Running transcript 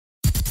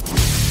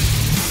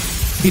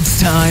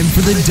It's time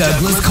for the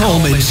Douglas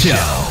Coleman Show.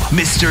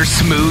 Mr.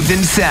 Smooth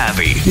and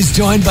Savvy is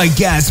joined by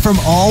guests from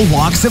all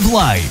walks of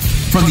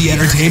life, from the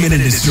entertainment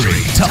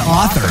industry to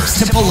authors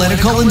to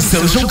political and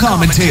social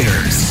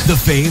commentators, the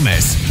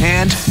famous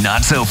and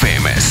not so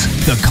famous,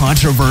 the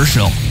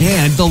controversial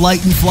and the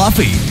light and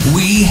fluffy.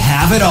 We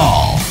have it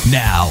all.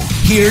 Now,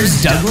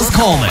 here's Douglas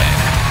Coleman.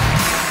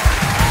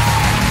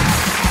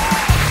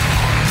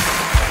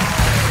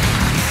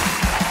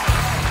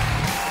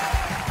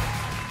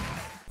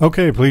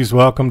 Okay, please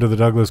welcome to the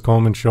Douglas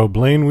Coleman Show,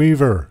 Blayne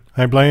Weaver.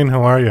 Hi, Blayne.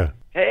 How are you?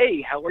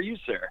 Hey, how are you,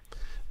 sir?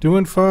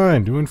 Doing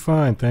fine, doing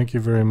fine. Thank you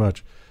very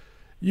much.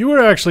 You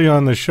were actually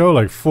on the show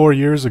like 4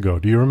 years ago.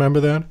 Do you remember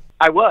that?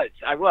 I was.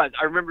 I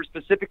remember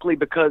specifically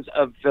because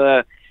of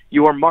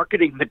your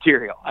marketing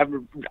material. I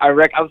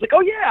was like,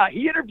 oh, yeah,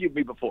 he interviewed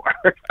me before.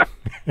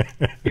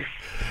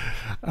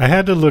 I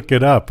had to look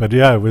it up, but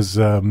yeah, it was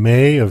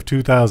May of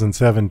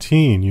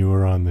 2017 you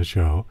were on the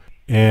show.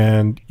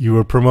 And you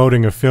were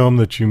promoting a film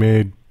that you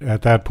made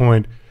at that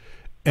point.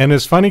 And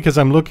it's funny because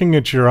I'm looking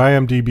at your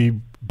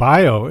IMDb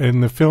bio,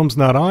 and the film's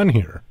not on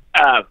here.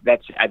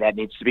 That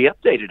needs to be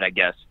updated, I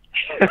guess.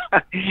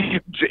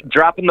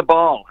 Dropping the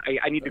ball.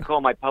 I need to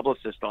call my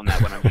publicist on that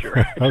one, I'm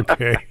sure.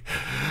 Okay.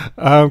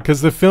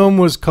 Because the film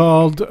was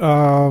called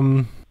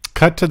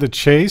Cut to the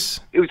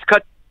Chase? It was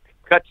Cut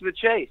to the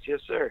Chase,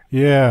 yes, sir.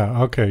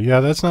 Yeah, okay. Yeah,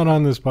 that's not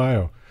on this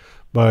bio.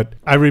 But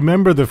I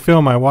remember the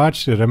film. I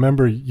watched it. I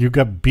remember you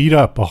got beat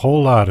up a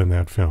whole lot in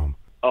that film.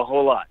 A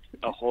whole lot.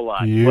 Well,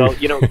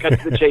 Cut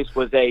to the Chase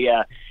was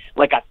a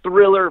like a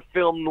thriller,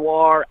 film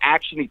noir,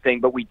 action-y thing,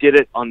 but we did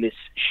it on this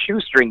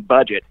shoestring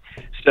budget.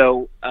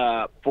 So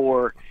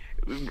for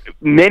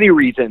many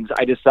reasons,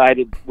 I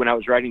decided when I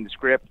was writing the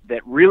script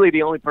that really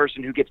the only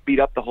person who gets beat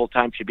up the whole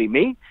time should be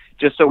me,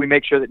 just so we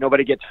make sure that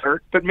nobody gets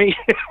hurt but me.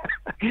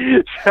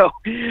 So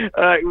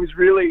it was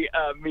really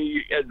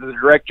me as the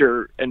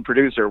director and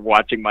producer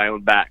watching my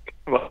own back.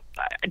 Well,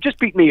 just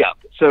beat me up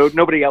so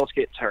nobody else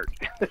gets hurt.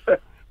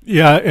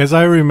 Yeah, as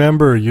I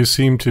remember, you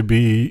seem to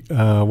be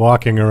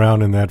walking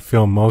around in that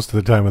film most of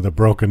the time with a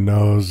broken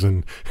nose,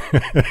 and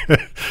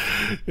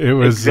it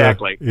was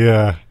exactly.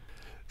 Yeah.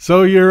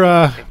 So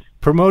you're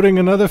promoting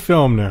another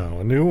film now,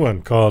 a new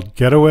one called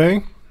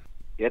Getaway?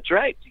 That's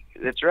right.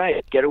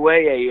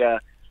 Getaway, a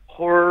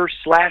horror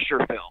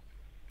slasher film.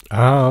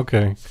 Ah,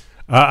 okay.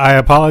 I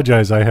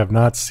apologize. I have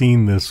not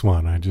seen this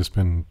one. I've just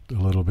been a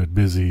little bit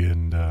busy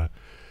and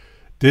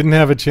didn't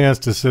have a chance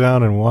to sit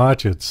down and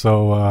watch it.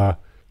 So,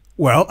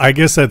 well, I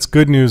guess that's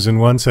good news in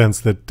one sense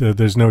that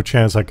there's no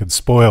chance I could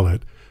spoil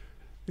it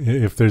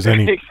if there's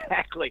any.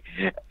 Exactly.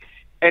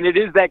 And it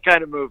is that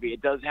kind of movie.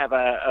 It does have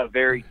a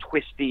very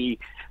twisty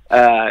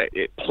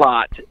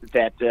plot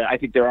that I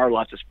think there are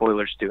lots of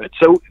spoilers to it.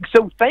 So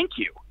thank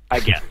you, I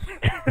guess.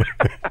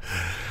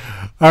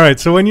 All right.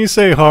 So when you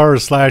say horror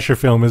slasher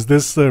film, is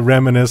this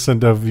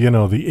reminiscent of, the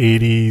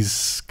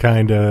 80s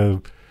kind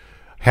of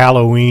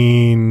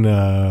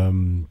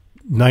Halloween,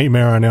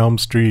 Nightmare on Elm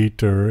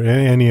Street, or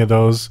any of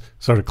those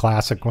sort of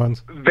classic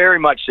ones? Very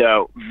much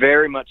so.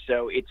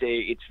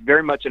 It's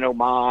very much an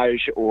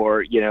homage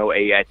or,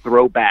 a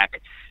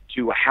throwback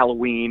to a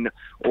Halloween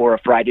or a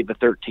Friday the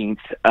 13th.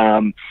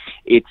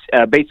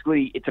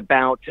 It's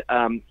about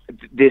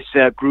this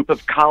group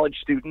of college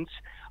students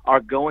are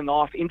going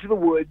off into the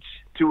woods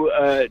to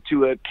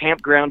a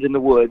campground in the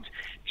woods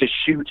to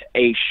shoot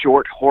a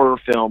short horror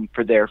film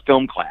for their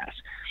film class.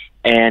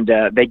 And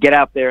they get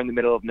out there in the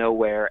middle of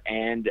nowhere,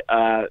 and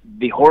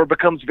the horror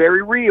becomes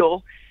very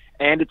real,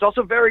 and it's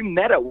also very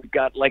meta. We've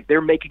got,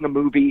 they're making a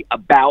movie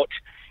about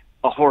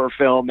a horror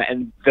film,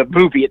 and the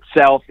movie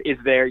itself is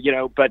there,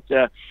 but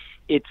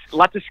it's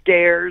lots of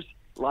scares,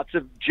 lots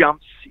of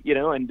jumps,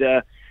 and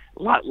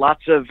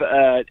lots of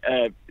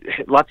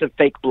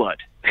fake blood.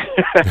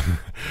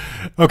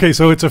 Okay,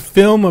 so it's a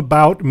film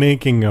about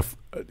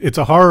it's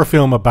a horror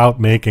film about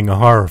making a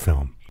horror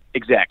film.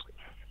 Exactly.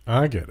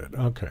 I get it.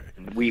 Okay.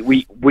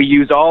 We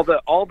use all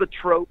the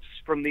tropes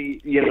from the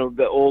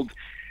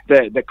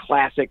the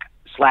classic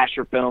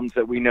slasher films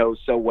that we know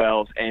so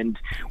well, and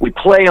we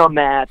play on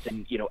that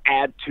and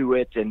add to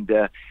it, and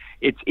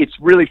it's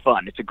really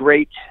fun. It's a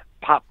great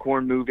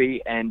popcorn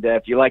movie, and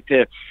if you like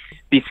to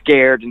be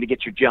scared and to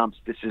get your jumps,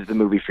 this is the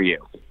movie for you.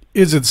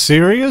 Is it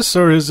serious,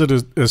 or is it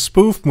a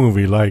spoof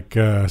movie, like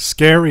a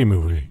scary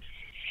movie?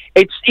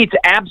 It's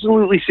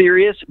absolutely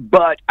serious,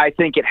 but I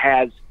think it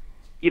has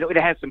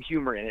some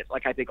humor in it.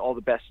 I think all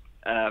the best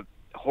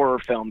horror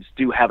films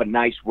do have a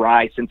nice,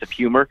 wry sense of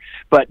humor,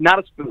 but not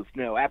a spoof.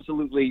 No,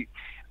 absolutely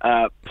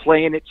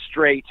playing it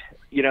straight,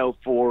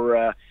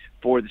 for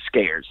the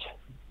scares.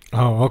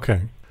 Oh,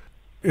 okay.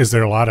 Is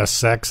there a lot of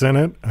sex in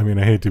it? I mean,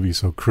 I hate to be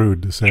so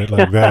crude to say it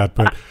like that,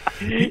 but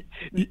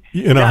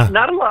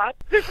not a lot.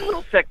 There's a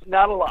little sex,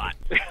 not a lot.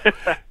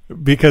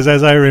 Because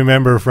as I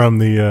remember from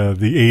the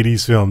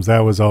 80s films,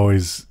 that was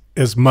always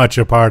as much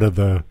a part of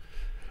the,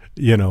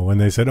 when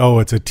they said, oh,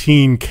 it's a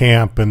teen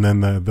camp, and then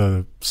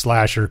the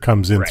slasher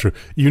comes in through,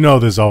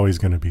 there's always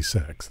going to be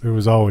sex. There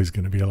was always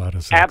going to be a lot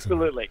of sex.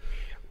 Absolutely.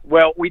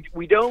 Well,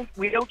 we don't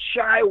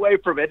shy away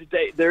from it.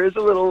 There is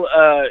a little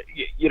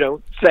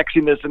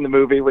sexiness in the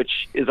movie, which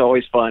is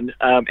always fun.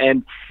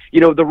 And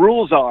the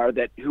rules are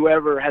that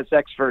whoever has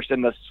sex first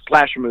in the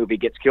slasher movie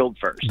gets killed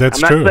first.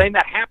 That's I'm true. not saying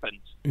that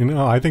happens.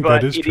 I think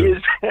that is true.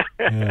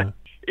 Yeah.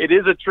 It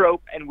is a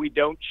trope, and we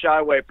don't shy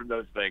away from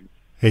those things.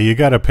 Hey, you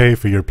got to pay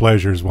for your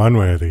pleasures one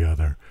way or the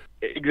other.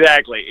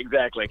 Exactly.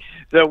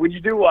 So when you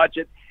do watch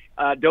it,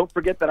 don't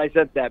forget that I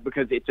said that,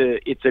 because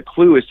it's a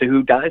clue as to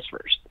who dies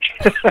first.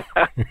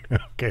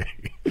 Okay,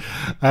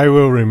 I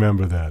will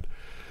remember that.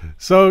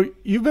 So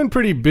you've been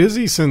pretty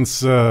busy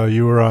since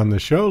you were on the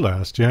show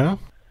last, yeah?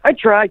 I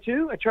try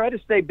to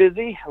stay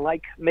busy. I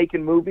like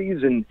making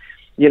movies and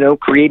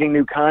creating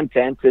new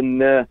content,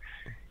 and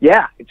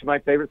it's my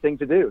favorite thing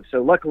to do.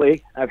 So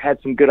luckily, I've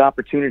had some good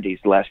opportunities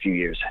the last few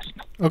years.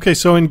 Okay,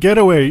 so in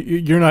Getaway,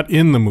 you're not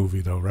in the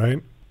movie though,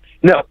 right?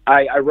 No,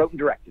 I wrote and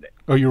directed it.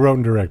 Oh, you wrote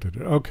and directed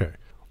it. Okay.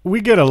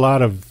 We get a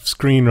lot of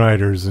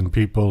screenwriters and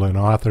people and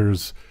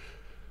authors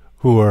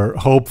who are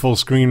hopeful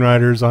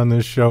screenwriters on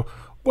this show.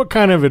 What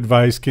kind of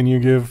advice can you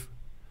give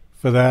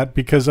for that?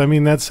 Because, I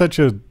mean, that's such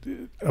a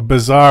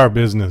bizarre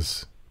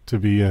business to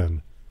be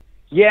in.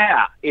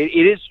 Yeah,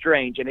 it is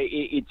strange. And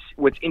it's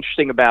what's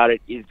interesting about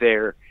it is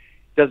there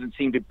doesn't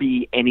seem to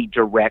be any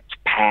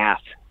direct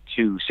path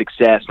to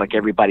success. Like,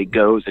 everybody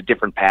goes a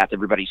different path.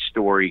 Everybody's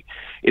story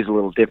is a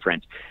little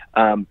different.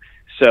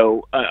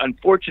 So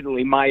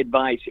unfortunately, my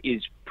advice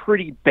is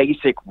pretty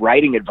basic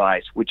writing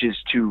advice, which is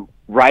to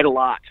write a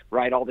lot,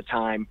 write all the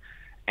time,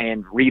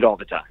 and read all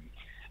the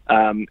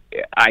time.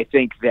 I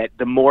think that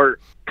the more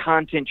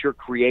content you're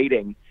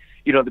creating,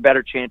 the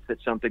better chance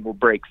that something will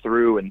break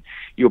through and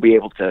you'll be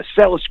able to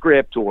sell a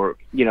script, or,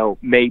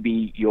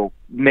 maybe you'll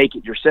make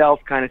it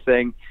yourself, kind of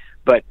thing.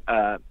 But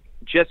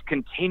just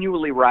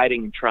continually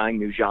writing and trying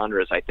new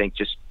genres, I think,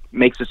 just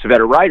makes us a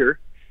better writer.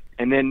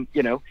 And then,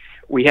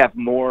 we have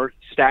more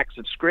stacks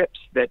of scripts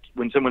that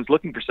when someone's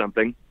looking for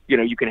something,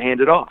 you can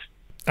hand it off.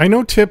 I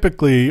know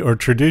typically or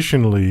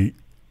traditionally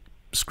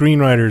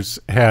screenwriters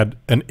had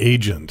an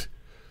agent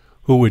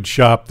who would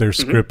shop their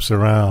scripts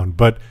around.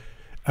 But,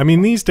 I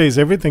mean, these days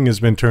everything has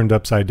been turned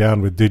upside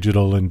down with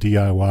digital and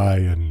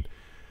DIY. And,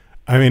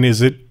 I mean,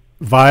 is it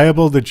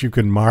viable that you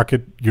can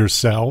market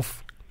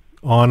yourself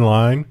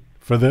online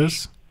for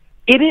this?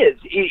 It is.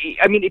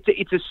 I mean,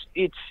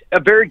 it's a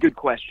very good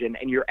question,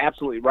 and you're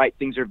absolutely right.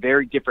 Things are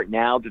very different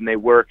now than they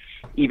were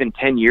even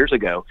 10 years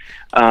ago.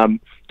 10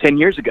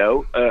 years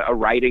ago, a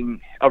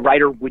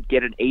writer would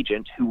get an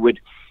agent who would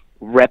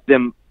rep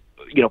them,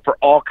 for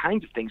all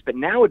kinds of things. But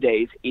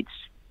nowadays, it's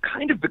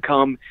kind of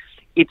become,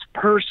 it's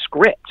per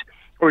script,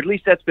 or at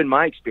least that's been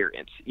my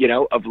experience.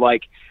 Of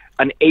like,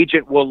 an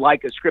agent will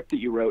like a script that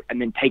you wrote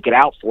and then take it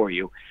out for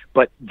you,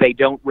 but they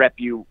don't rep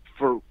you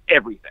for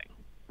everything.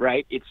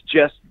 Right? It's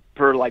just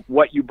for like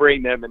what you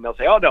bring them, and they'll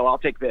say, "Oh no, I'll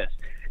take this,"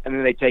 and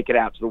then they take it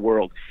out to the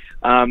world.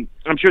 I'm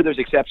sure there's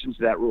exceptions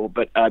to that rule,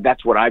 but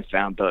that's what I've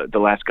found the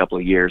last couple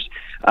of years.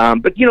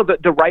 But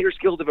the Writers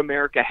Guild of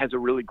America has a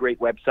really great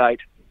website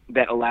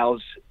that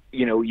allows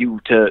you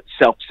to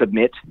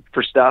self-submit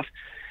for stuff.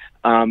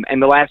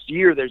 And the last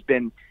year, there's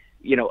been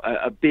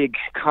a big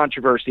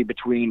controversy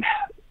between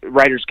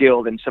Writers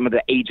Guild and some of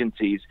the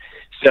agencies.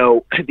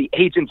 So the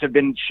agents have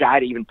been shy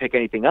to even pick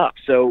anything up.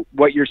 So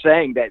what you're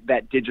saying,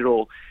 that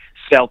digital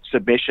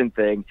self-submission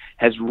thing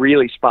has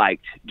really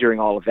spiked during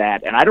all of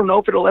that. And I don't know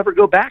if it'll ever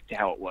go back to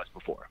how it was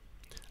before.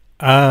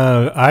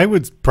 I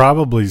would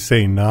probably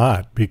say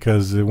not,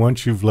 because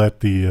once you've let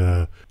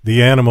the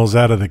animals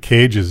out of the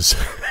cages,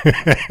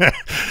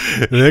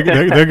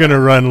 they're going to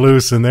run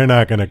loose and they're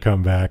not going to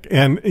come back.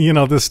 And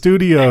the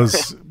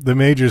studios, the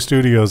major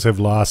studios, have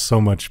lost so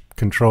much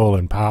control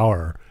and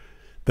power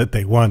that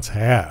they once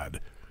had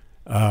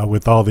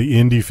with all the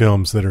indie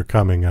films that are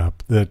coming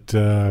up.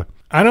 That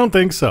I don't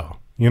think so.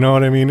 You know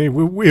what I mean? It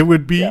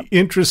would be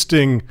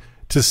interesting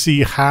to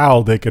see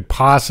how they could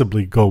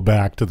possibly go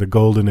back to the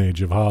golden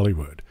age of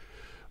Hollywood.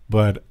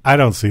 But I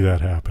don't see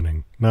that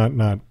happening.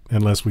 Not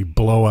unless we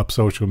blow up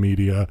social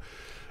media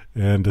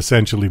and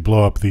essentially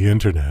blow up the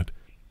internet.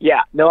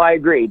 Yeah, no, I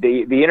agree.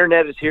 The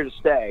internet is here to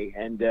stay,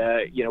 and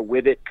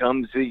with it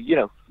comes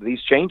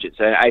these changes.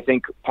 I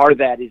think part of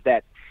that is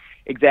that,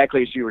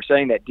 exactly as you were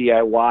saying, that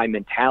DIY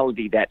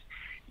mentality that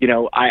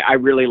I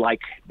really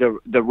like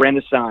the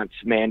Renaissance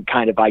man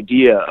kind of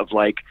idea of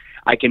like,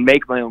 I can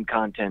make my own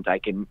content. I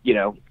can,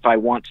 if I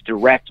want to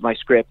direct my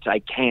script, I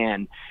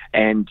can.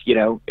 And,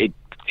 it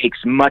takes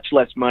much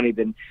less money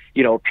than,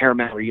 a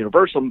Paramount or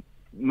Universal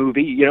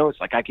movie. It's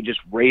like I can just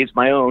raise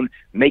my own,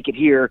 make it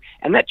here,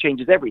 and that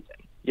changes everything,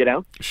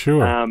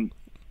 Sure.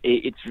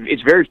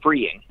 It's very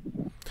freeing.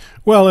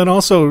 Well, and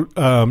also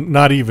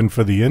not even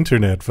for the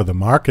internet, for the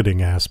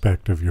marketing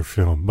aspect of your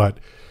film, but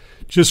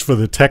just for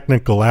the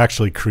technical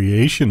actually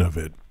creation of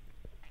it.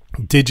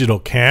 Digital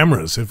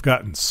cameras have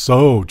gotten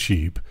so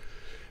cheap,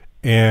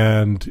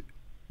 and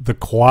the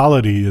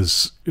quality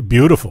is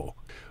beautiful.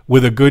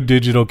 With a good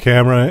digital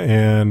camera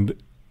and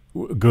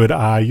good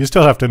eye, you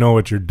still have to know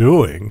what you're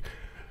doing,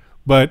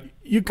 but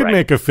you could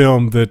make a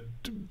film that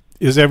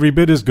is every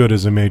bit as good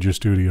as a major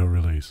studio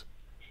release.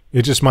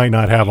 It just might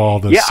not have all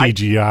the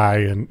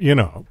CGI and, you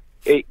know.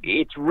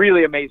 It's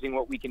really amazing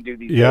what we can do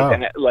these days.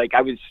 And like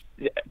I was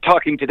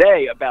talking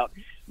today about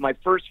my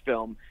first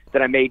film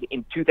that I made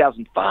in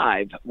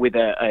 2005 with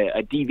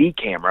a DV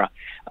camera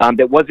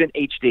that wasn't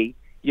HD.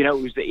 You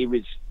know, it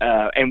was,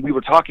 and we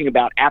were talking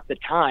about at the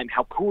time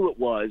how cool it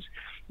was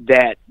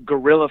that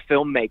guerrilla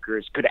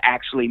filmmakers could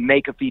actually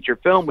make a feature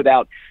film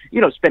without, you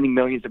know, spending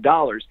millions of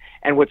dollars.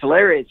 And what's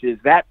hilarious is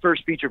that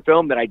first feature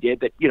film that I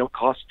did that, you know,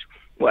 cost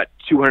what,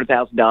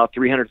 $200,000,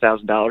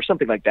 $300,000,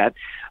 something like that.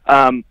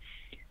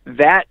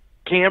 That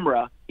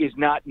camera is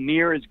not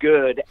near as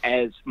good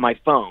as my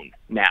phone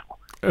now.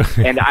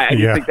 And I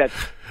just think that's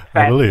fascinating.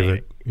 I believe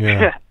it.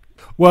 Yeah.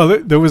 Well,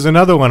 there was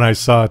another one I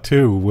saw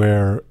too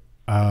where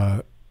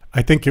I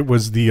think it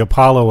was the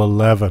Apollo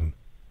 11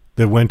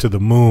 that went to the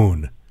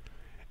moon.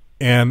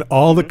 And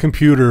all the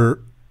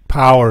computer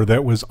power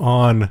that was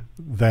on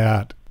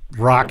that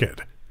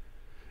rocket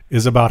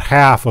is about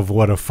half of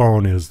what a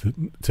phone is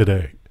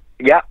today.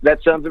 Yeah,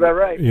 that sounds about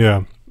right.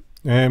 Yeah.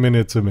 I mean,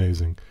 it's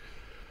amazing.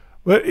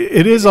 But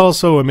it is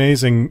also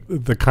amazing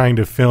the kind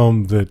of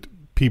film that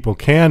people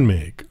can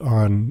make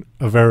on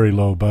a very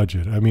low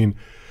budget. I mean,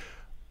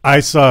 I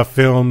saw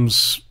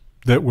films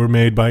that were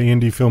made by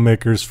indie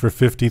filmmakers for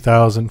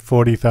 $50,000,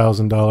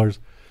 $40,000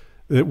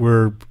 that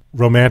were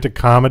romantic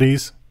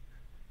comedies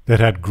that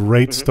had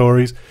great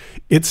stories.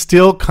 It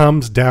still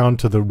comes down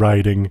to the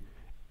writing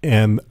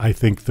and I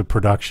think the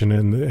production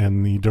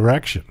and the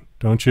direction,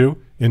 don't you?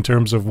 In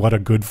terms of what a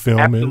good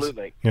film is.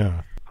 Absolutely.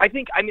 Yeah. I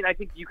think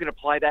you can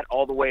apply that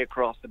all the way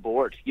across the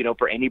board, you know,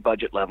 for any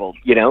budget level.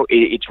 You know,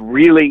 it's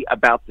really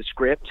about the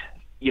script,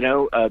 you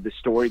know, the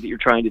story that you're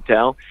trying to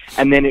tell.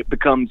 And then it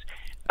becomes,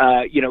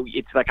 you know,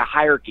 it's like a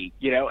hierarchy,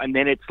 you know, and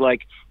then it's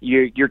like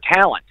your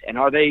talent and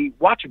are they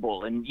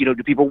watchable and, you know,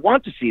 do people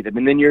want to see them?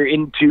 And then you're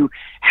into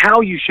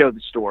how you show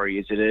the story.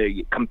 Is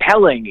it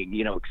compelling,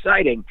 you know,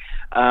 exciting?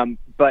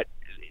 But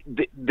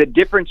the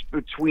difference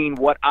between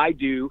what I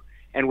do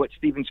and what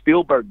Steven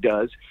Spielberg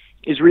does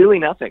is really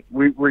nothing.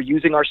 We're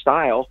using our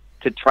style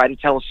to try to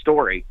tell a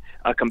story,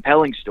 a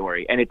compelling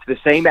story, and it's the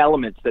same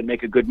elements that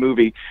make a good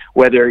movie,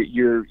 whether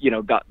you're, you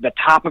know, the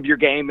top of your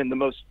game and the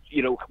most,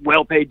 you know,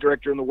 well-paid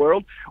director in the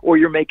world, or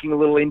you're making a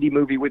little indie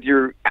movie with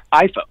your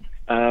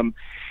iPhone.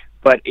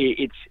 But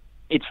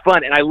it's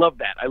fun, and I love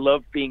that. I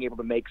love being able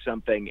to make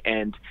something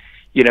and,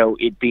 you know,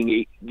 it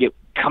being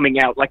coming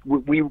out like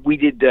we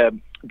did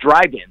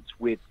drive-ins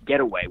with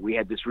Getaway. We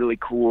had this really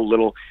cool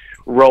little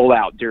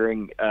rollout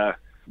during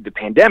the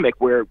pandemic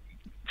where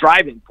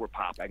drive-ins were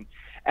popping,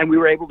 and we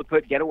were able to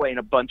put Getaway in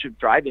a bunch of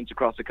drive-ins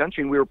across the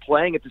country, and we were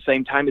playing at the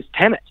same time as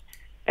Tenet.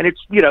 And it's,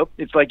 you know,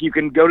 it's like you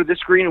can go to this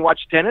screen and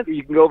watch Tenet, or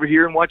you can go over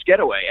here and watch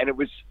Getaway. And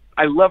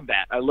I love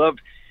that. I love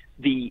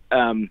the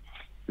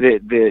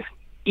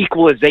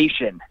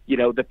equalization, you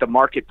know, that the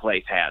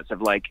marketplace has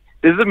of like,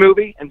 this is a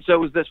movie, and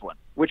so is this one.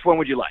 Which one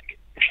would you like?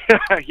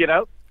 You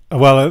know?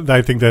 Well,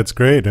 I think that's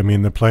great. I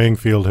mean, the playing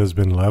field has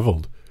been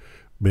leveled,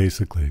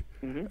 basically.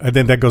 And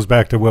then that goes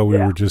back to what we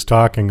were just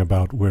talking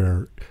about,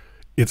 where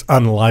it's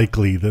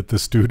unlikely that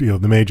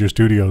the major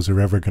studios are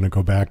ever going to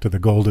go back to the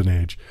golden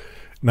age.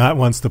 Not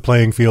once the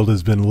playing field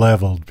has been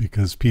leveled,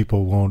 because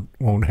people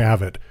won't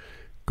have it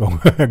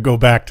go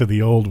back to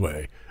the old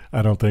way.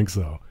 I don't think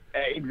so.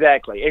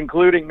 Exactly,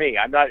 including me.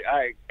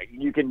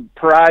 You can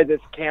pry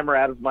this camera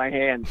out of my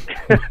hands.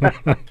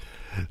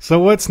 So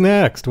what's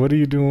next? What are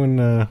you doing?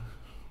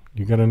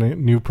 You got a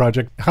new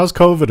project? How's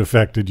COVID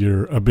affected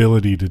your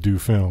ability to do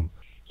film?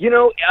 You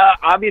know,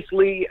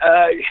 obviously,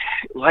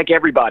 like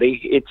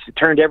everybody, it's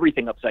turned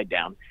everything upside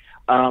down.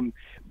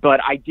 But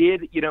I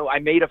did, you know, I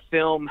made a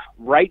film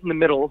right in the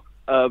middle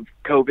of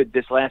COVID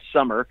this last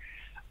summer.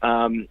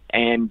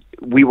 And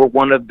we were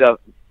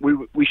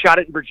we shot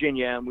it in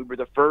Virginia, and we were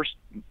the first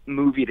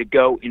movie to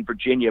go in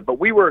Virginia. But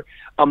we were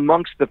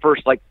amongst the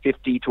first, like,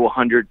 50 to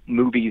 100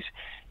 movies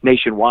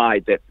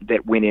nationwide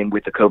that went in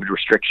with the COVID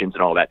restrictions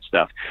and all that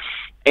stuff.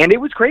 And it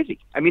was crazy.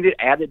 I mean, it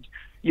added,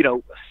 you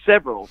know,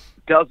 several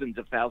dozens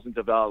of thousands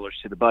of dollars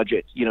to the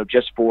budget, you know,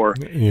 just for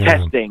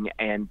testing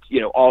and, you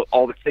know,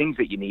 all the things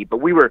that you need. But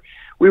we were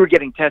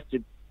getting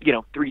tested, you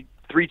know,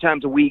 three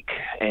times a week,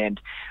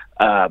 and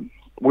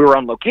we were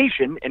on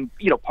location. And,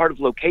 you know, part of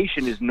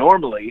location is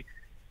normally,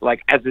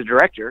 like, as a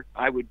director,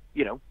 I would,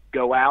 you know,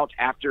 go out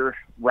after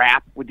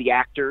wrap with the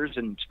actors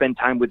and spend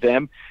time with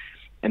them.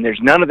 And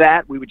there's none of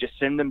that. We would just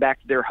send them back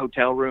to their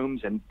hotel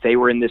rooms, and they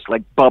were in this,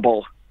 like,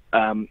 bubble.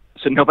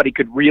 So nobody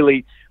could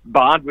really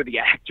bond with the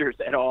actors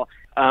at all.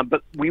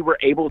 But we were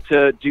able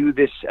to do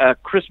this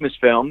Christmas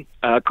film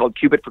called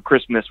Cupid for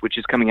Christmas, which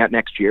is coming out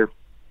next year.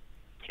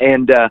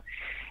 And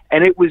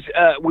it was,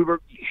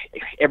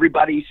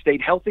 everybody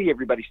stayed healthy.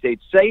 Everybody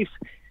stayed safe.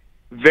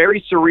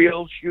 Very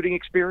surreal shooting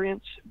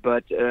experience.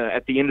 But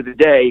at the end of the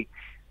day,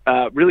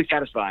 really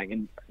satisfying.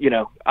 And, you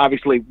know,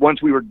 obviously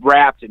once we were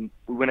wrapped and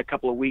we went a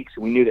couple of weeks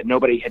and we knew that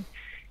nobody had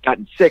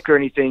gotten sick or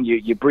anything,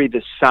 you breathe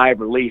this sigh of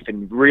relief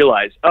and you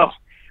realize, oh,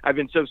 I've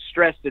been so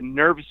stressed and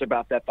nervous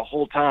about that the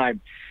whole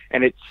time.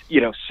 And it's, you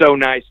know, so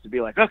nice to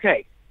be like,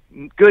 okay,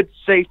 good,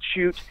 safe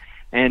shoot,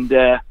 and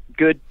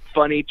good,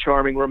 funny,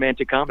 charming,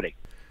 romantic comedy.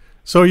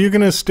 So are you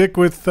going to stick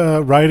with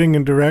writing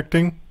and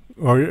directing,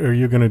 or are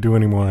you going to do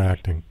any more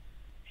acting?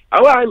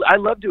 Oh, I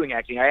love doing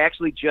acting. I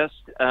actually just,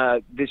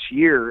 this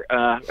year,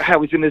 I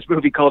was in this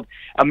movie called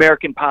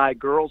American Pie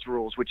Girls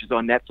Rules, which is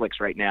on Netflix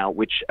right now,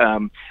 which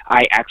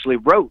I actually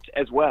wrote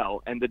as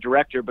well. And the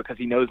director, because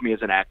he knows me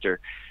as an actor,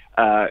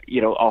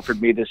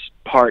 offered me this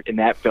part in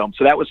that film.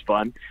 So that was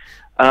fun.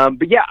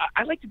 But yeah,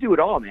 I like to do it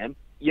all, man.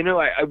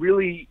 I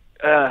really,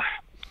 I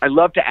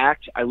love to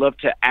act. I love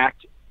to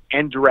act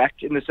and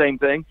direct in the same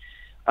thing.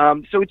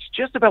 So it's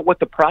just about what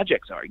the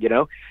projects are,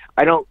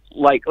 I don't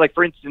like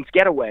for instance,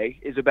 Getaway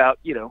is about,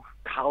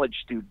 college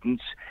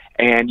students,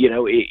 and,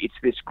 it's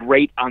this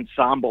great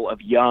ensemble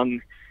of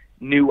young,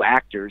 new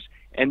actors,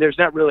 and there's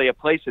not really a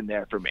place in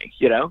there for me,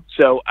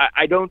 So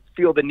I don't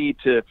feel the need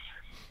to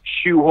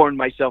shoehorn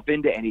myself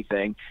into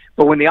anything,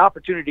 but when the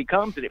opportunity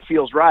comes and it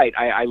feels right,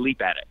 I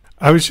leap at it.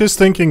 I was just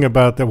thinking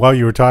about that while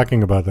you were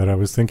talking about that. I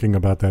was thinking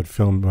about that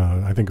film,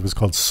 I think it was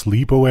called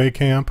Sleepaway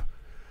Camp,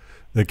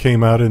 that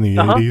came out in the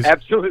 80s.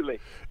 Absolutely.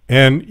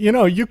 And,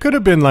 you could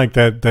have been like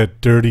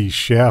that dirty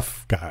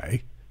chef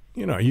guy.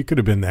 You could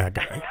have been that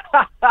guy.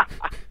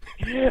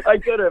 I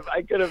could have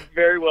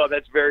very well.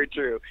 That's very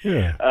true.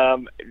 Yeah.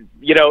 I'll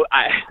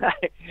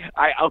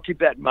keep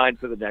that in mind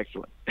for the next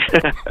one.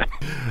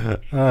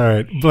 All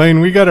right.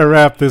 Blayne, we got to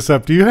wrap this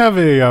up. Do you have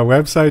a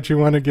website you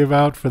want to give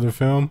out for the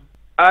film?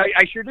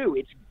 I sure do.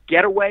 It's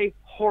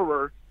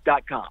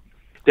getawayhorror.com.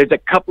 There's a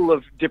couple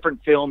of different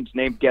films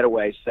named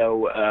Getaway,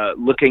 so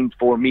looking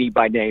for me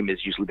by name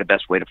is usually the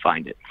best way to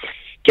find it.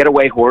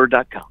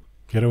 Getawayhorror.com.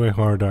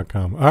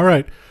 Getawayhorror.com. All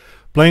right.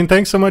 Blayne,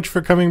 thanks so much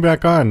for coming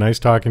back on. Nice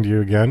talking to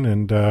you again,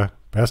 and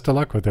best of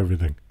luck with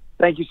everything.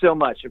 Thank you so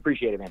much.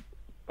 Appreciate it, man.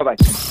 Bye-bye.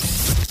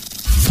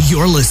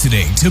 You're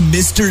listening to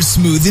Mr.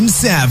 Smooth and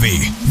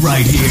Savvy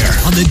right here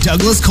on The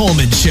Douglas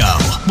Coleman Show.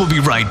 We'll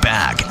be right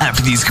back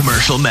after these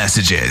commercial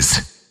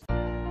messages.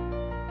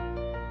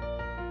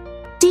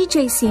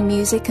 DJC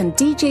Music and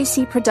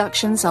DJC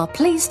Productions are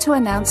pleased to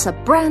announce a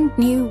brand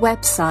new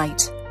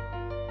website.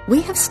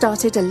 We have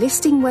started a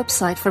listing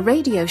website for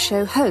radio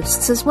show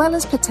hosts as well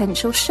as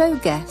potential show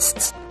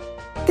guests.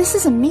 This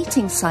is a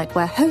meeting site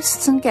where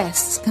hosts and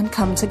guests can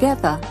come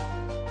together.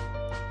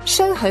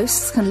 Show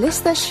hosts can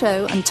list their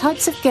show and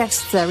types of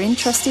guests they're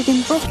interested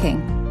in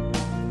booking.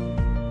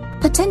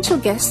 Potential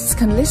guests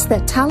can list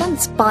their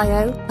talents,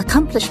 bio,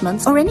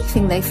 accomplishments, or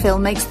anything they feel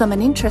makes them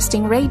an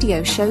interesting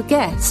radio show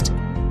guest.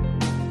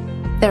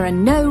 There are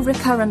no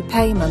recurrent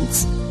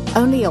payments,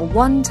 only a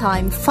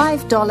one-time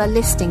 $5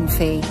 listing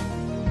fee.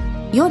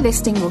 Your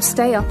listing will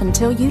stay up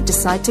until you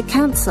decide to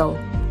cancel.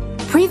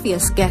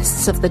 Previous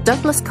guests of The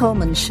Douglas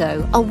Coleman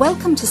Show are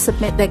welcome to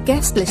submit their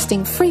guest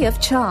listing free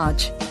of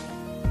charge.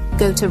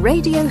 Go to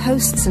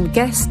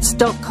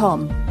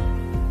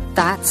radiohostsandguests.com.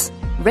 That's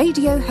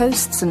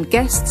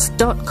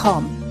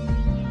radiohostsandguests.com.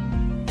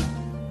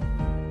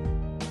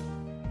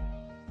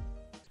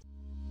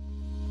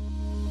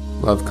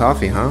 Love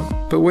coffee, huh?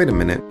 But wait a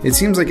minute. It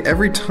seems like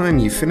every time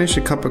you finish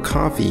a cup of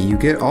coffee, you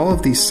get all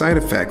of these side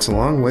effects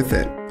along with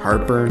it.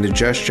 Heartburn,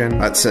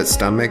 indigestion, upset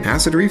stomach,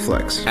 acid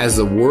reflux. As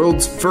the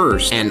world's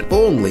first and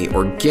only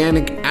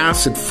organic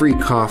acid-free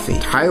coffee,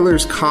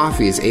 Tyler's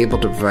Coffee is able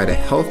to provide a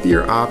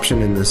healthier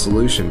option in the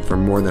solution for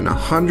more than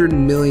 100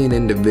 million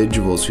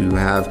individuals who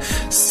have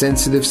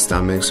sensitive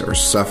stomachs or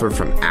suffer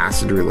from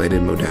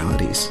acid-related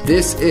modalities.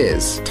 This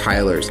is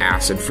Tyler's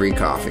acid-free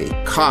coffee.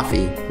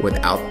 Coffee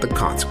without the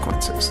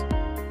consequences.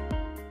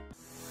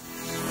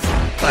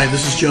 Hi,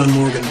 this is John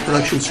Morgan,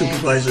 production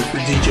supervisor for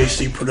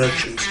DJC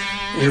Productions.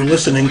 You're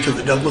listening to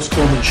The Douglas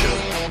Coleman Show.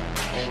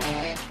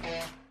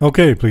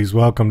 Okay, please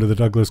welcome to The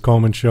Douglas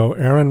Coleman Show,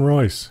 Erin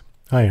Royce.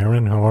 Hi,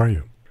 Erin. How are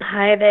you?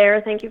 Hi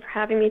there. Thank you for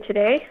having me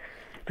today.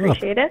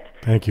 Appreciate it.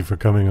 Thank you for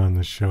coming on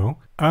the show.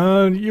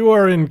 You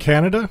are in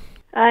Canada?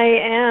 I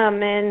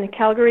am in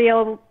Calgary,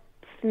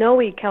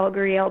 snowy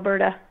Calgary,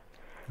 Alberta.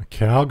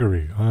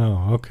 Calgary.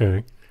 Oh,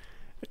 okay.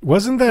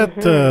 Wasn't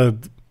that...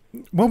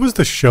 what was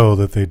the show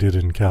that they did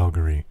in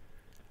Calgary?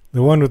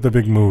 The one with the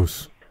big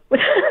moose.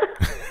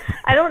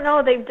 I don't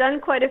know. They've done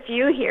quite a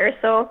few here,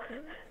 so,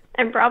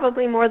 and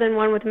probably more than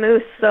one with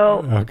moose,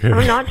 so okay.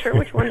 I'm not sure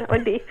which one that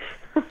would be.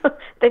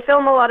 They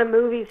film a lot of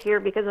movies here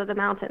because of the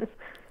mountains.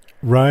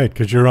 Right,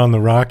 because you're on the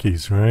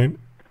Rockies, right?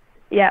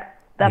 Yeah,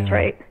 that's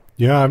right.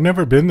 Yeah, I've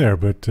never been there,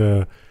 but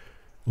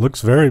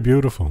looks very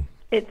beautiful.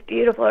 It's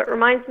beautiful. It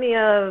reminds me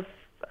of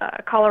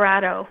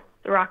Colorado,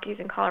 the Rockies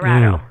in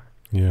Colorado.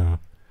 Yeah.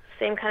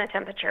 Same kind of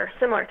temperature,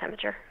 similar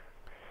temperature.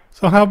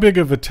 So how big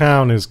of a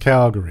town is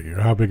Calgary, or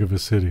how big of a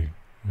city?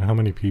 How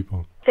many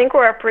people? I think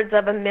we're upwards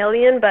of 1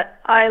 million, but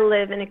I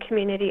live in a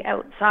community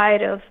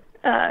outside of,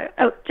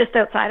 just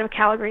outside of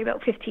Calgary,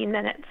 about 15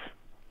 minutes.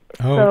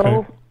 Oh, so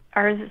okay.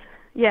 ours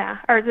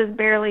is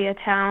barely a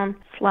town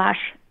 /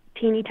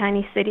 teeny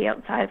tiny city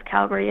outside of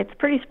Calgary. It's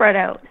pretty spread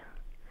out.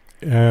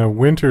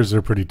 Winters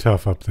are pretty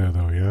tough up there,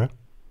 though, yeah?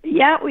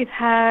 Yeah, we've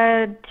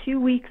had 2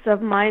 weeks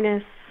of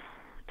minus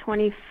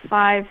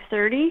 25,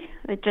 30.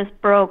 It just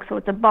broke, so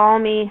it's a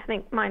balmy, I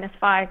think,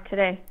 -5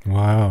 today.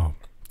 Wow.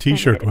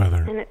 T-shirt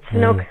weather. And it's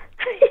snow.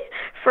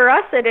 For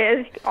us, it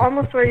is.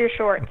 Almost wear your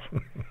shorts.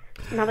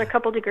 Another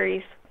couple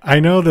degrees.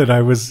 I know that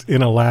I was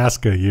in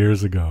Alaska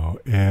years ago,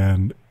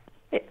 and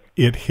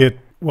it hit,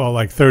 well,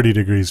 like 30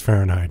 degrees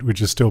Fahrenheit,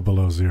 which is still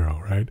below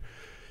zero, right,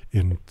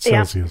 in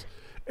Celsius.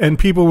 Yeah. And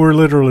people were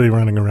literally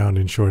running around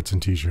in shorts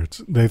and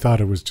T-shirts. They thought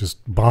it was just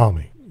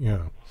balmy.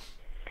 Yeah.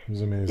 It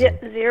was amazing.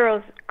 Yeah,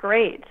 zero's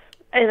great.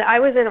 And I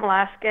was in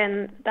Alaska,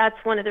 and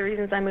that's one of the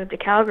reasons I moved to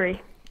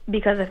Calgary,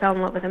 because I fell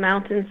in love with the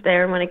mountains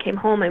there. And when I came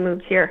home, I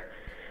moved here.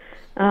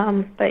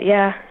 But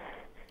yeah,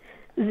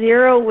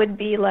 zero would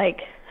be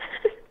like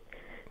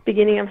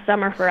beginning of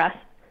summer for us.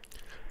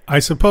 I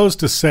suppose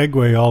to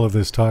segue all of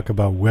this talk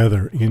about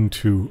weather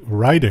into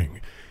writing,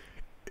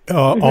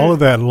 all of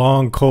that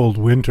long, cold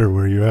winter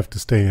where you have to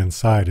stay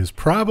inside is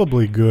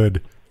probably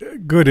good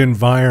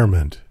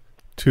environment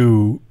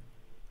to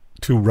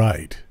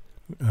write.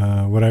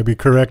 Would I be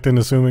correct in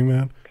assuming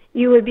that?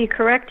 You would be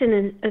correct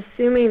in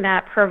assuming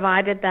that,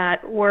 provided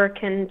that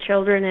work and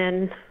children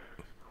and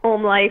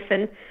home life,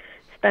 and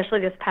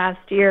especially this past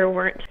year,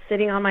 weren't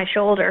sitting on my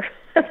shoulder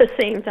at the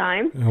same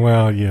time.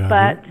 Well, yeah,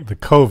 but the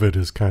COVID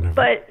is kind of...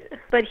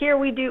 But here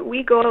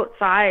we go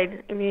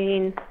outside. I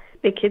mean,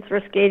 the kids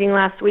were skating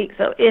last week,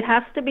 so it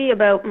has to be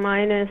about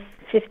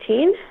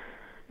 -15,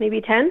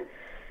 maybe 10.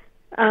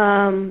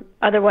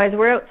 Otherwise,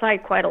 we're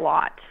outside quite a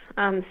lot.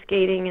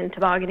 Skating and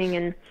tobogganing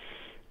and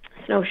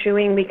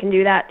snowshoeing, we can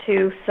do that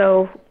too.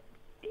 So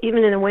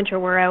even in the winter,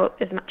 we're out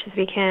as much as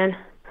we can.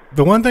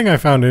 The one thing I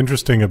found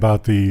interesting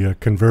about the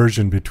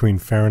conversion between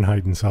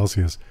Fahrenheit and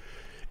Celsius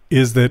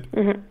is that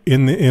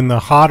in the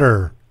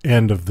hotter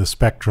end of the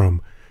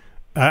spectrum,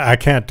 I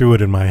can't do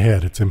it in my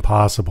head. It's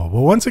impossible.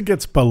 But once it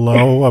gets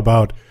below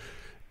about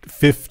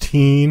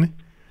 15,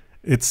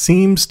 it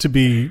seems to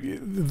be,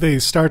 they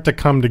start to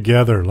come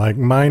together. Like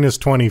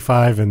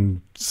 -25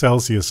 in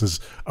Celsius is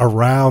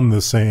around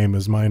the same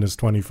as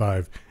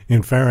 -25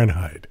 in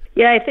Fahrenheit.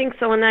 Yeah, I think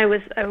so. And I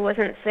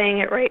wasn't saying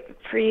it right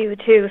for you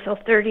too. So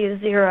 30 is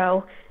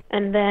zero,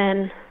 and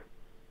then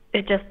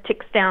it just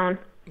ticks down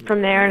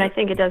from there. And I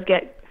think it does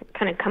get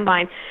kind of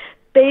combined.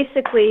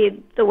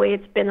 Basically, the way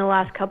it's been the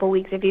last couple of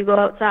weeks, if you go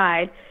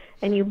outside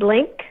and you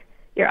blink,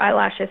 your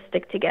eyelashes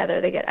stick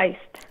together. They get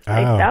iced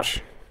up.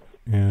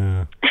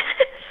 Yeah.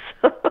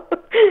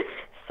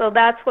 So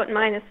that's what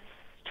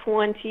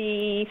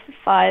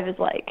 -25 is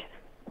like,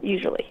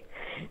 usually.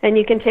 And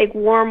you can take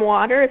warm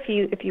water. If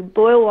you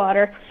boil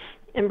water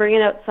and bring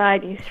it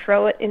outside, you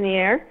throw it in the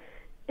air,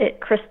 it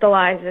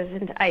crystallizes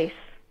into ice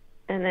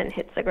and then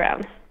hits the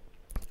ground.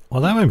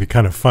 Well, that might be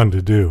kind of fun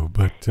to do,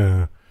 but...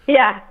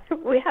 yeah,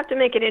 we have to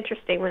make it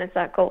interesting when it's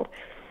that cold.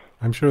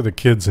 I'm sure the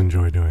kids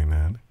enjoy doing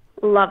that.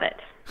 Love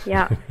it,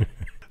 yeah.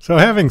 So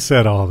having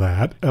said all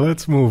that,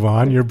 let's move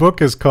on. Your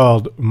book is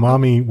called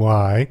Mommy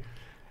Why,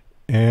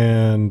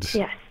 and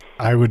yes.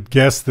 I would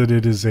guess that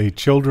it is a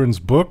children's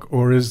book,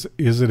 or is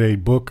it a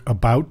book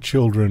about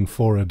children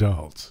for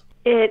adults?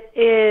 It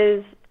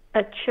is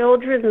a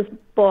children's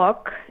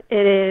book.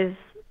 They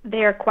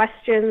are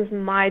questions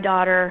my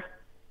daughter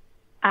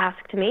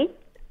asked me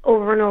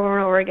over and over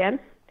and over again.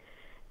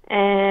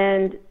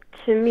 And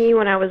to me,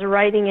 when I was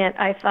writing it,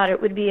 I thought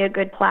it would be a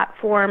good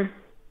platform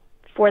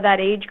for that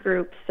age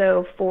group,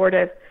 so 4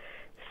 to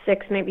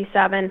 6, maybe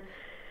 7,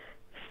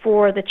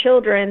 for the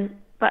children,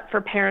 but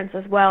for parents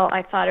as well.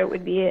 I thought it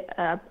would be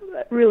a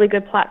really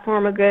good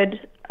platform, a good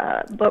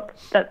book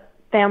that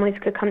families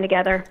could come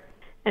together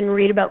and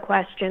read about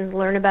questions,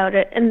 learn about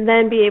it, and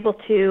then be able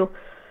to,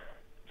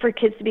 for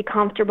kids to be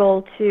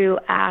comfortable to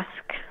ask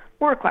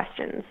more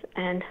questions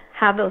and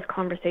have those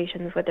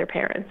conversations with their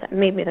parents that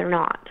maybe they're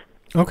not.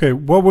 Okay,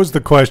 what was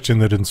the question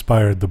that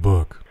inspired the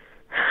book?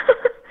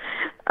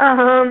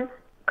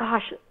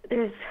 Gosh,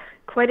 there's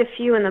quite a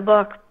few in the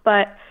book,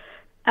 but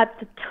at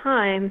the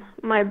time,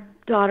 my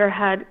daughter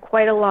had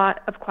quite a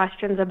lot of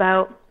questions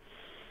about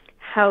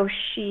how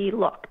she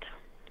looked,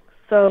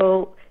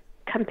 so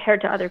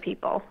compared to other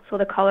people, so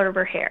the color of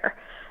her hair,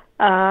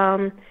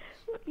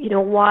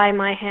 why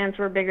my hands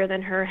were bigger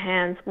than her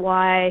hands,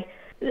 why,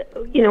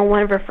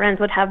 one of her friends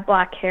would have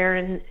black hair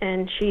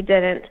and she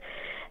didn't,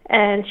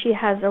 and she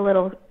has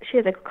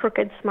a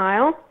crooked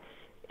smile,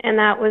 and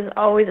that was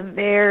always a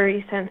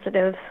very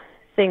sensitive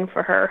thing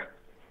for her.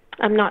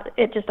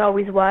 It just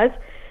always was.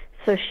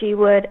 So she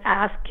would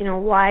ask,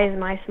 why is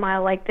my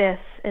smile like this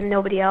and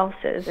nobody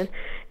else's?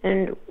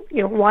 And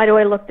why do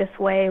I look this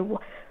way?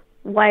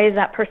 Why is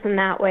that person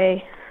that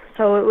way?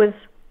 So it was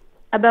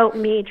about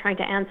me trying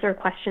to answer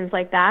questions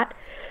like that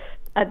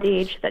at the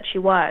age that she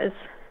was,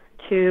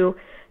 to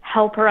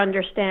help her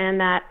understand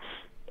that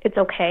it's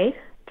okay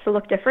to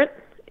look different,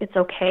 it's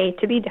okay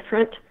to be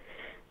different,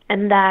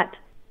 and that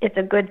it's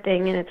a good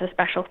thing and it's a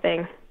special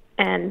thing.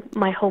 And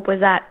my hope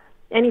was that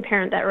any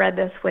parent that read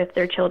this with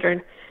their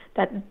children,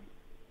 that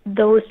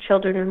those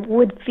children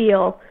would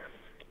feel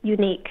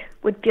unique,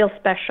 would feel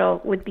special,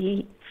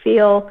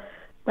 feel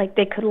like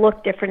they could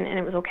look different and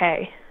it was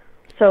okay.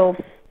 So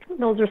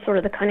those are sort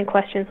of the kind of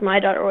questions my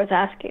daughter was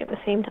asking at the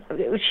same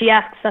time. She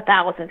asks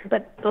 1,000,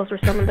 but those were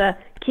some of the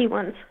key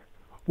ones.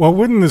 Well,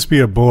 wouldn't this be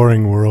a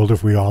boring world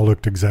if we all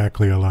looked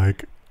exactly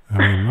alike? I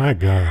mean, my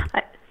God.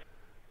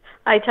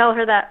 I tell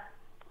her that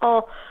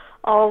all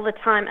the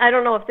time. I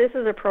don't know if this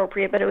is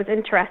appropriate, but it was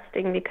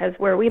interesting because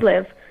where we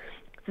live,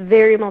 it's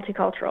very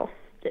multicultural.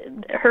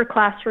 Her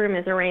classroom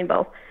is a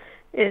rainbow.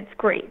 It's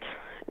great.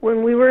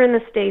 When we were in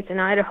the States, in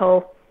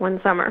Idaho, one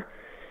summer,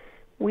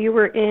 we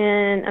were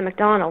in a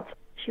McDonald's.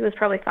 She was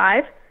probably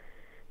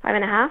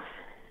 5.5,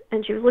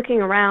 and she was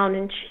looking around,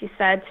 and she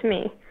said to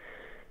me,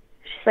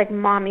 she's like,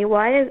 Mommy,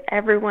 why is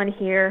everyone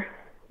here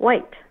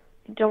white?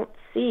 I don't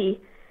see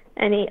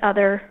any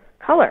other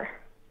color.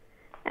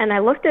 And I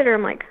looked at her,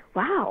 I'm like,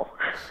 wow.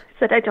 I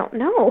said, I don't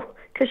know,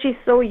 because she's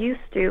so used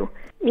to,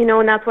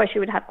 and that's why she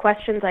would have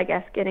questions, I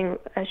guess, getting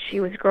as she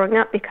was growing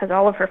up, because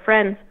all of her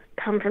friends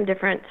come from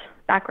different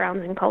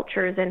backgrounds and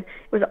cultures, and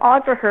it was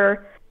odd for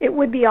her. It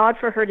would be odd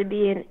for her to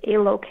be in a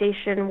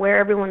location where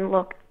everyone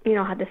looked,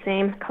 had the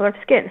same color of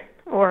skin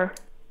or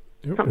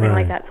something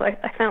like that. So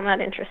I found that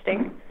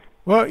interesting.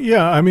 Well,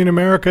 yeah, I mean,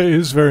 America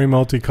is very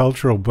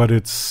multicultural, but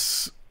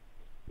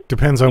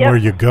depends on where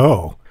you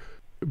go,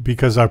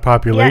 because our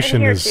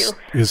population is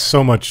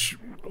so much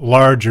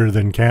larger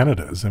than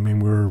Canada's. I mean,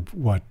 we're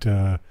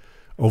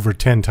over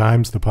 10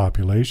 times the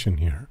population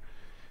here.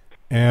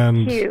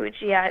 And huge,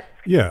 yeah.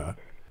 Yeah.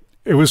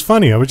 It was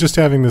funny. I was just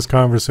having this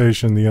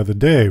conversation the other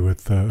day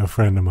with a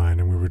friend of mine,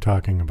 and we were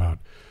talking about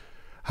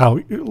how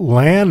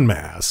land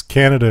mass,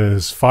 Canada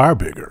is far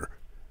bigger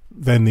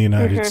than the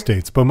United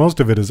States, but most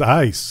of it is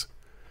ice,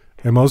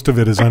 and most of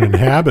it is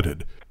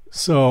uninhabited.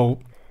 So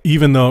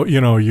even though,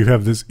 you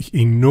have this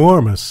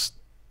enormous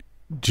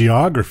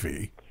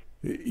geography,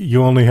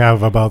 you only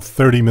have about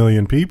 30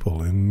 million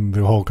people in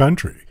the whole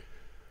country,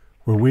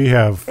 where we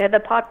have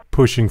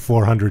pushing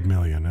 400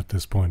 million at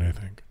this point, I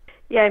think.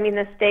 Yeah, I mean,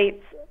 the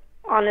States,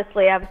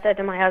 honestly, I've said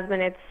to my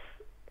husband,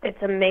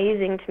 it's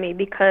amazing to me,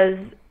 because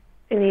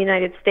in the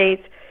United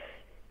States,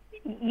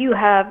 you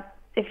have,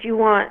 if you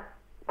want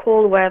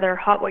cold weather,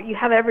 hot weather, you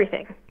have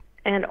everything,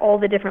 and all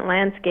the different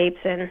landscapes,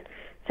 and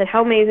said,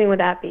 how amazing would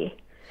that be?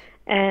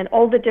 And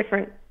all the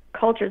different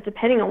cultures,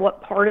 depending on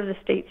what part of the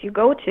States you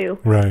go to.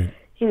 Right.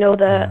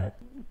 The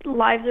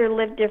lives are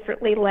lived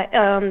differently,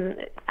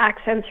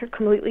 accents are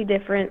completely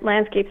different,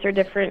 landscapes are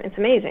different. It's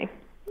amazing.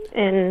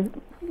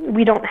 And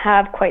we don't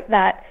have quite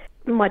that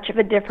much of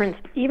a difference,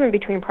 even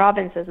between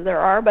provinces. There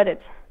are, but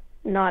it's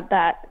not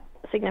that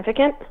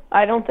significant,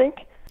 I don't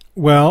think.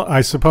 Well,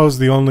 I suppose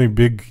the only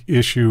big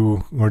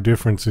issue or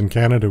difference in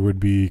Canada would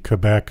be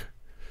Quebec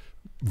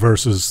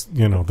versus,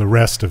 the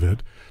rest of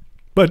it.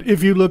 But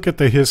if you look at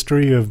the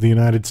history of the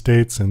United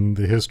States and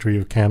the history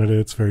of Canada,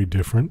 it's very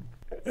different.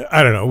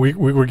 I don't know. We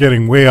were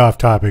getting way off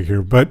topic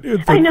here, but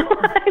I know.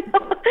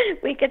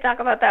 We could talk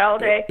about that all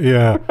day.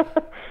 Yeah.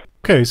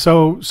 Okay,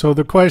 so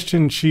the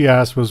question she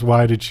asked was,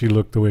 why did she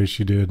look the way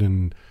she did,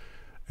 and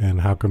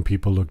how come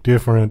people look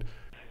different?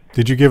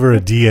 Did you give her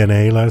a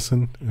DNA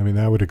lesson? I mean,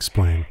 that would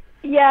explain.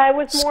 Yeah, it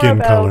was skin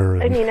more about,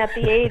 color. I mean, at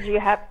the age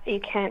you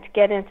can't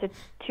get into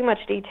too much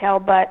detail,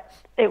 but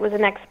it was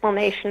an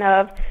explanation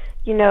of,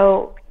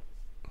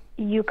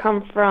 you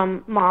come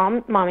from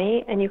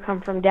mommy, and you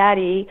come from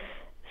daddy,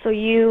 so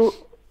you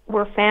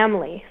were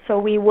family. So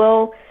we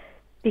will,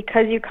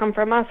 because you come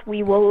from us,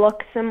 we will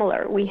look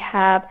similar.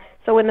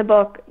 So in the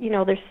book,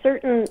 there's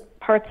certain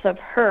parts of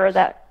her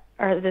that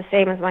are the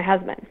same as my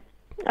husband,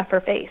 of her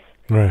face.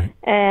 Right.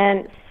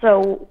 And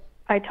so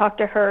I talked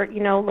to her,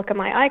 look at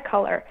my eye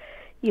color.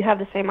 You have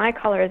the same eye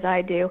color as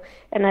I do.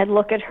 And I'd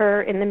look at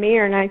her in the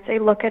mirror, and I'd say,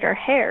 look at her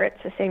hair.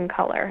 It's the same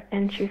color.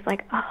 And she's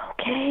like, oh,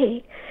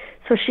 okay.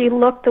 So she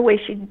looked the way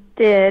she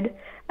did.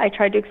 I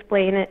tried to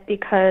explain it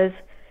because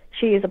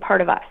she is a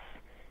part of us.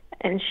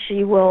 And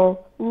she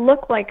will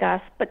look like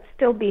us, but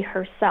still be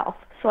herself.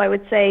 So I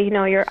would say,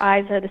 your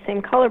eyes are the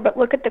same color, but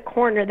look at the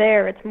corner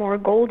there. It's more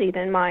goldy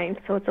than mine,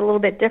 so it's a little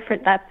bit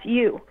different. That's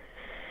you.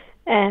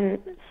 And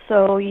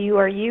so you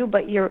are you,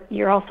 but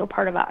you're also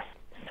part of us,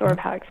 sort of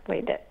how I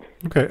explained it.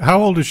 Okay.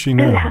 How old is she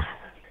now?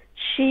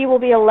 She will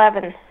be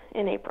 11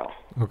 in April.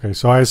 Okay,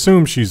 so I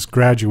assume she's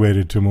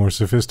graduated to more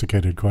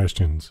sophisticated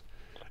questions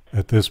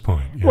at this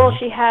point. Yeah? Well,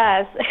 she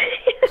has.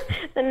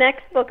 The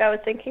next book I was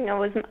thinking of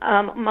was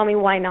Mommy,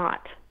 Why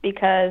Not?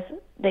 Because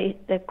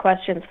the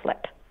questions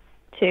flipped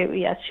to,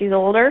 yes, she's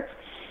older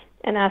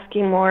and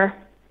asking more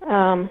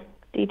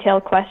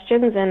detailed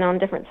questions and on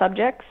different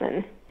subjects,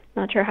 and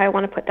not sure how I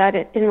want to put that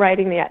in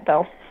writing yet,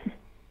 though.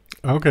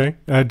 Okay.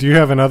 Do you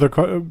have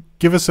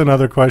give us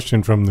another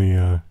question from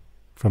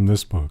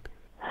this book.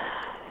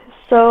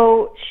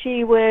 So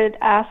she would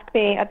ask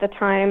me at the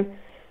time,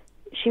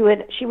 she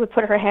would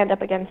put her hand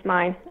up against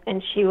mine,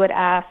 and she would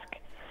ask,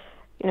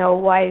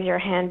 why is your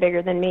hand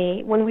bigger than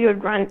me? When we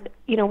would run,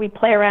 we'd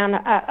play around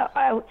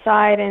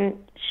outside, and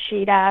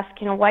she'd ask,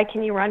 why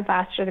can you run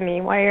faster than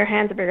me? Why are your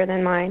hands bigger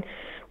than mine?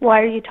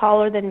 Why are you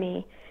taller than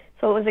me?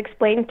 So it was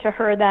explained to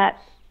her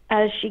that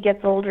as she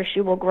gets older,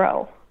 she will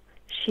grow.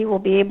 She will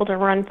be able to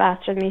run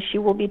faster than me. She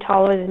will be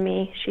taller than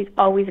me. She's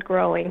always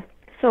growing.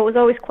 So it was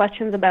always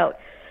questions about,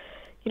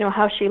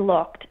 how she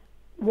looked,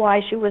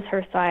 why she was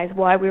her size,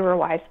 why we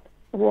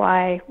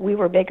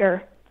were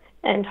bigger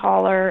and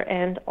taller,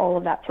 and all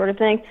of that sort of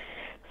thing.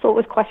 So it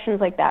was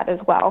questions like that as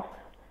well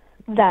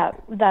that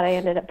I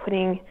ended up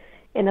putting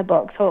in the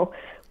book. So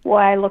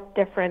why I look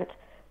different,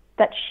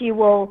 that she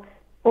will,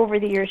 over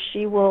the years,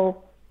 she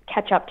will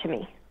catch up to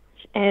me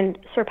and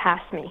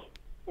surpass me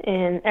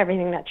in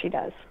everything that she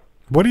does.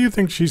 What do you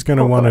think she's going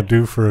to want to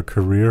do for a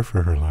career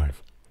for her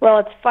life? Well,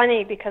 it's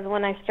funny because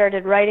when I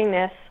started writing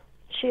this,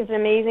 she has an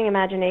amazing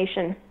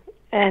imagination,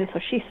 and so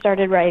she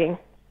started writing.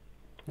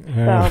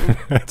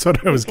 That's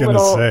what I was going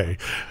to say.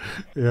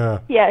 Yeah.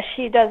 Yeah,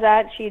 she does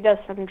that. She does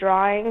some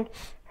drawing.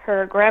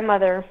 Her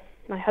grandmother,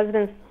 my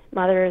husband's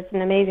mother, is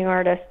an amazing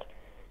artist,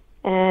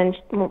 and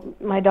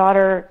my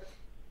daughter,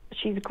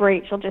 she's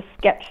great. She'll just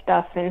sketch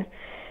stuff, and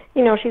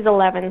she's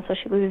 11, so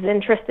she loses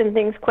interest in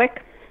things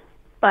quick,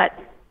 but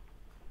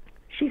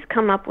she's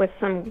come up with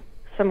some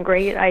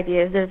great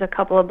ideas. There's a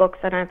couple of books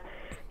that I've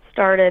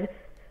started,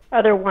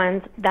 other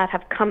ones that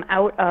have come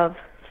out of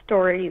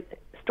stories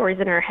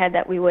in her head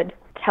that we would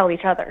tell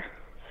each other.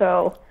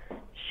 So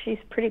she's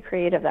pretty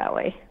creative that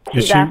way.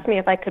 She's asked me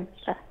if I could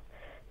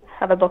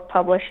have a book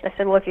published. I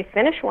said, well, if you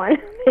finish one,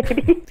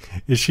 maybe.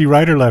 Is she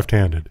right or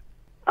left-handed?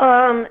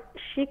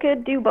 She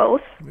could do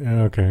both.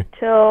 Okay.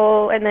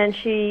 And then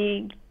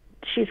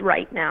she's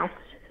right now.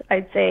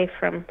 I'd say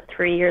from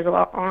 3 years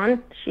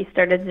on, she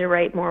started to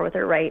write more with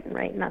her right,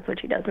 and that's what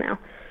she does now.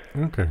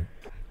 Okay.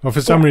 Well,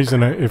 for some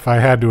reason, if I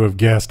had to have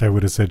guessed, I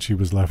would have said she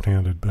was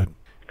left-handed, but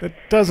that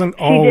doesn't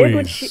always. She did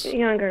when she was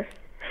younger.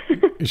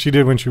 She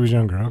did when she was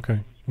younger.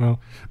 Okay.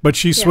 Well, but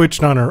she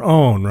switched on her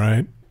own,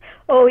 right?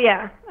 Oh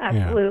yeah,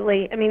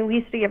 absolutely. Yeah. I mean, we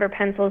used to give her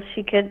pencils.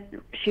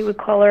 She would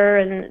color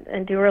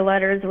and do her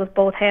letters with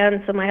both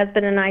hands. So my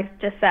husband and I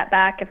just sat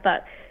back and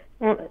thought,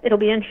 well, it'll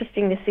be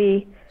interesting to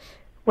see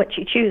what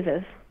she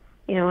chooses,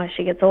 as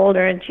she gets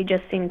older. And she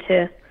just seemed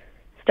to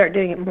start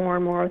doing it more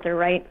and more with her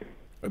right.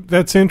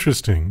 That's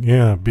interesting,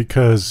 yeah,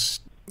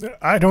 because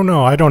I don't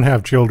know. I don't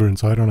have children,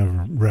 so I don't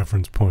have a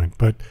reference point.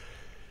 But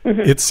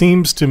it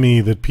seems to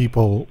me that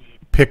people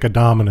pick a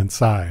dominant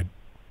side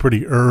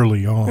pretty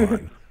early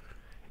on.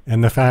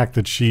 And the fact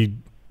that she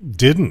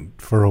didn't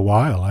for a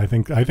while, I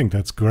think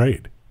that's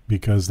great,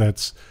 because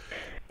that's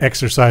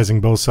exercising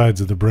both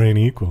sides of the brain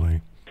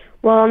equally.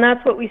 Well, and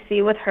that's what we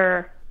see with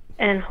her,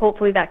 and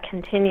hopefully that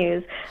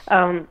continues.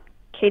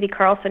 Katie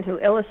Carlson, who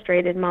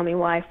illustrated Mommy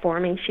Why for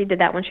me, she did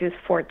that when she was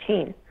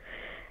 14.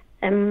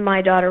 And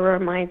my daughter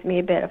reminds me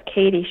a bit of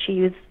Katie.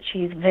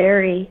 She's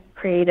very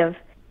creative,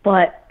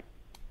 but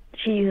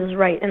she uses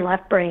right and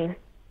left brain.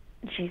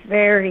 She's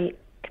can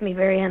be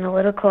very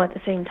analytical at the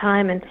same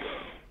time. And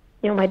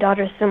my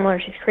daughter's similar.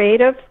 She's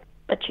creative,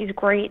 but she's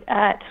great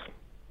at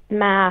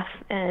math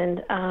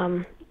and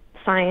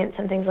science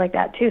and things like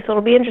that too. So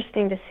it'll be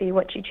interesting to see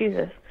what she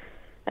chooses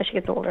as she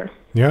gets older.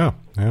 Yeah,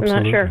 absolutely.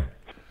 I'm not sure.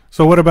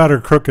 So what about her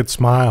crooked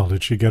smile?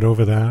 Did she get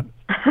over that?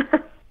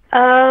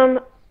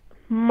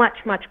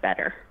 Much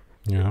better.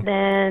 Yeah.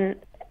 Then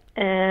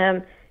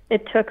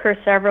it took her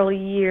several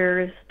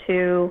years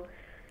to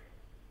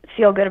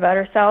feel good about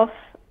herself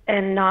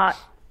and not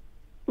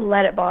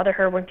let it bother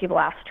her when people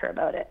asked her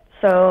about it.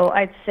 So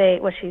I'd say,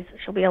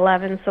 she'll be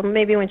 11, so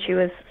maybe when she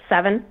was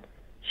 7,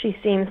 she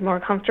seems more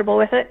comfortable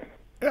with it.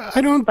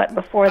 But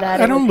before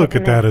that, I don't look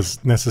at that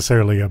as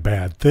necessarily a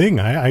bad thing.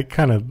 I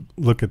kind of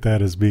look at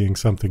that as being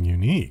something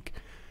unique.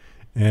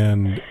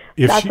 And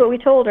that's what we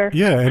told her.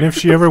 Yeah, and if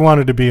she ever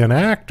wanted to be an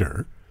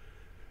actor,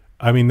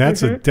 I mean,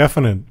 that's a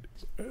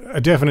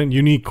definite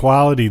unique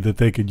quality that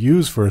they could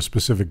use for a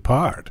specific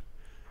part.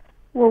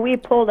 Well,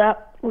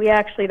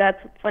 that's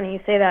funny you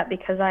say that,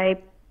 because I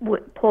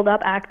pulled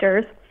up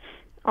actors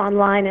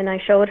online and I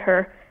showed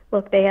her,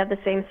 look, they have the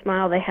same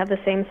smile, they have the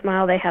same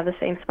smile, they have the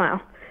same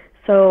smile.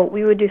 So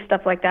we would do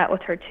stuff like that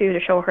with her too, to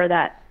show her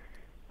that,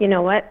 you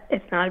know what,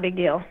 it's not a big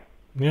deal.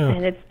 Yeah.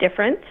 And it's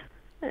different,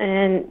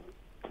 and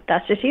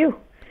that's just you.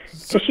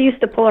 So she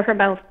used to pull her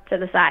mouth to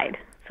the side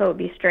so it would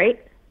be straight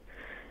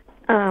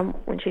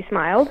when she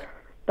smiled,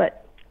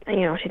 but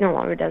she no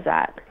longer does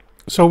that.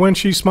 So when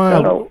she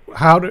smiled,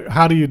 how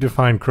do you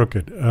define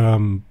crooked?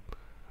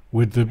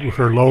 Would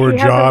her lower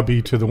jaw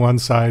be to the one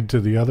side to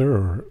the other,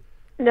 or?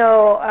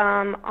 No,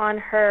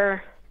 on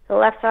the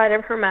left side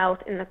of her mouth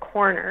in the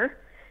corner,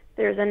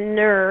 there's a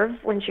nerve.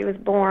 When she was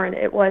born,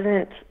 it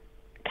wasn't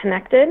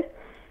connected.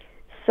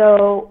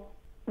 So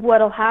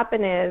what'll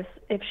happen is,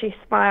 if she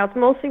smiles,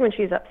 mostly when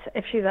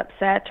if she's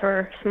upset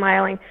or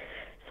smiling,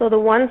 so the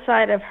one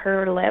side of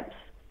her lips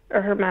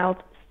or her mouth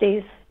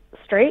stays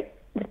straight,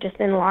 just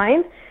in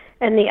line,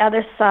 and the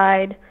other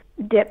side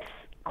dips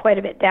quite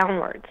a bit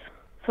downwards.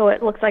 So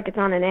it looks like it's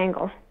on an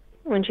angle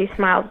when she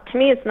smiles. To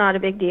me, it's not a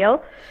big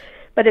deal,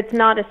 but it's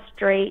not a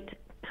straight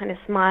kind of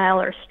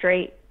smile or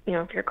straight,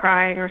 if you're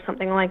crying or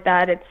something like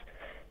that, it's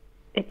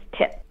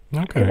tipped.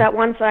 Okay. That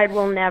one side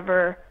will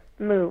never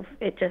move.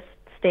 It just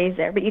stays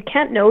there. But you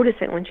can't notice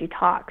it when she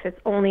talks. It's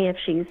only if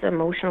she's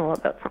emotional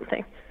about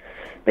something.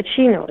 But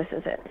she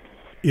notices it.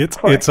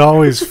 It's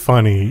always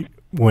funny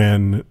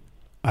when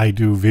I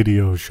do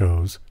video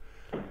shows,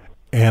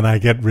 and I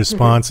get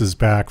responses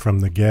back from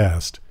the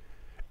guest,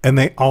 and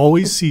they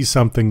always see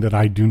something that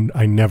I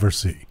never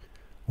see.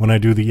 When I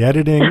do the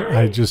editing,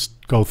 I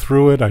just go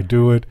through it, I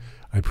do it,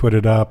 I put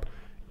it up,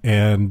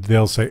 and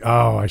they'll say,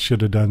 oh, I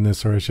should have done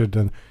this or I should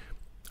have done.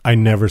 I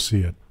never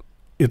see it.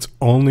 It's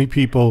only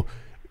people,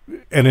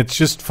 and it's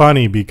just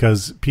funny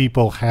because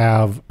people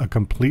have a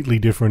completely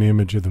different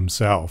image of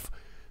themselves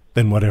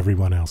than what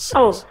everyone else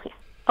says.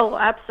 Oh,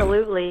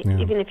 absolutely. Yeah.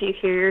 Even if you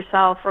hear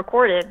yourself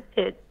recorded,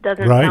 it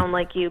doesn't sound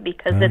like you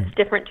because it's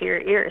different to your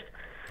ears.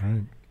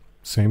 Right.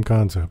 Same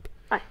concept.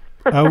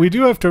 We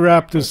do have to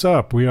wrap this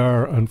up. We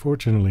are,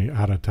 unfortunately,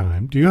 out of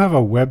time. Do you have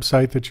a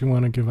website that you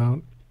want to give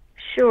out?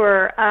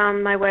 Sure.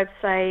 My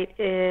website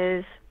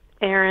is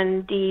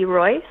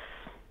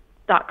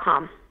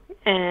erindroyce.com,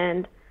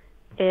 and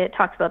it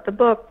talks about the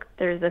book.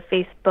 There's a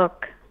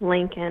Facebook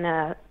link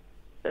and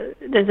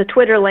there's a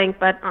Twitter link,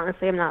 but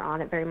honestly, I'm not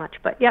on it very much.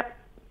 But, yep,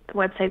 the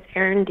website's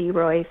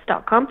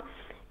erindroyce.com,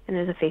 and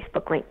there's a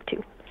Facebook link,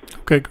 too.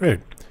 Okay,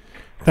 great.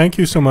 Thank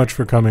you so much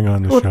for coming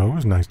on the show. It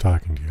was nice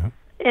talking to you.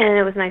 And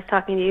it was nice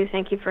talking to you.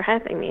 Thank you for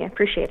having me. I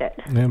appreciate it.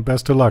 And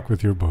best of luck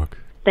with your book.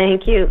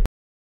 Thank you.